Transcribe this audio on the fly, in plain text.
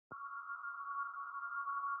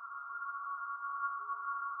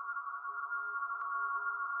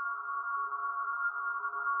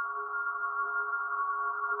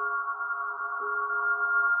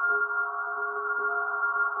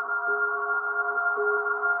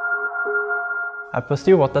I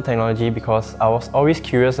pursued water technology because I was always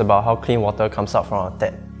curious about how clean water comes out from a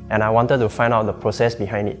tap, and I wanted to find out the process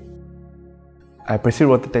behind it. I pursued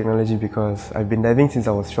water technology because I've been diving since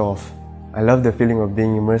I was 12. I love the feeling of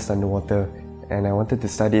being immersed underwater, and I wanted to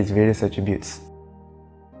study its various attributes.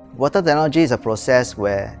 Water technology is a process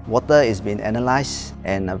where water is being analyzed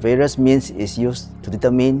and various means is used to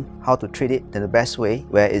determine how to treat it in the best way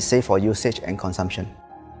where it's safe for usage and consumption.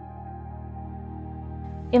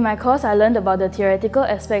 In my course, I learned about the theoretical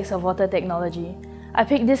aspects of water technology. I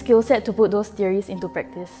picked this skill set to put those theories into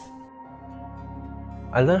practice.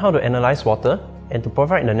 I learned how to analyze water and to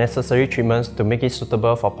provide the necessary treatments to make it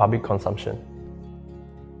suitable for public consumption.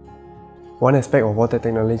 One aspect of water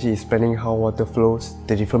technology is planning how water flows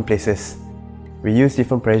to different places. We use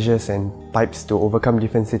different pressures and pipes to overcome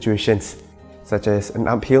different situations, such as an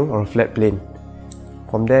uphill or a flat plane.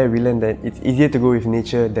 From there, we learned that it's easier to go with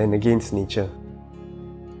nature than against nature.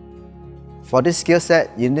 For this skill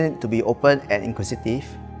set, you need to be open and inquisitive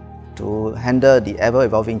to handle the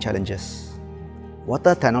ever-evolving challenges.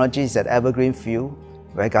 Water technology is an evergreen field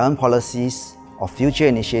where government policies or future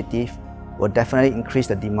initiatives will definitely increase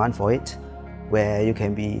the demand for it, where you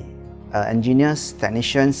can be engineers,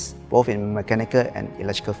 technicians, both in mechanical and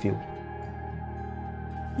electrical field.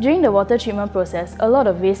 During the water treatment process, a lot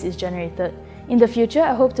of waste is generated. In the future,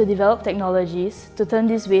 I hope to develop technologies to turn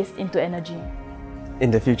this waste into energy. In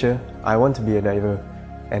the future, I want to be a diver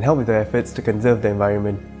and help with the efforts to conserve the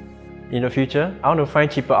environment. In the future, I want to find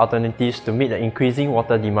cheaper alternatives to meet the increasing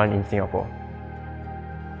water demand in Singapore.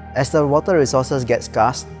 As the water resources get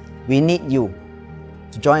scarce, we need you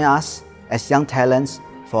to join us as young talents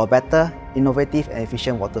for a better, innovative and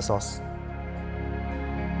efficient water source.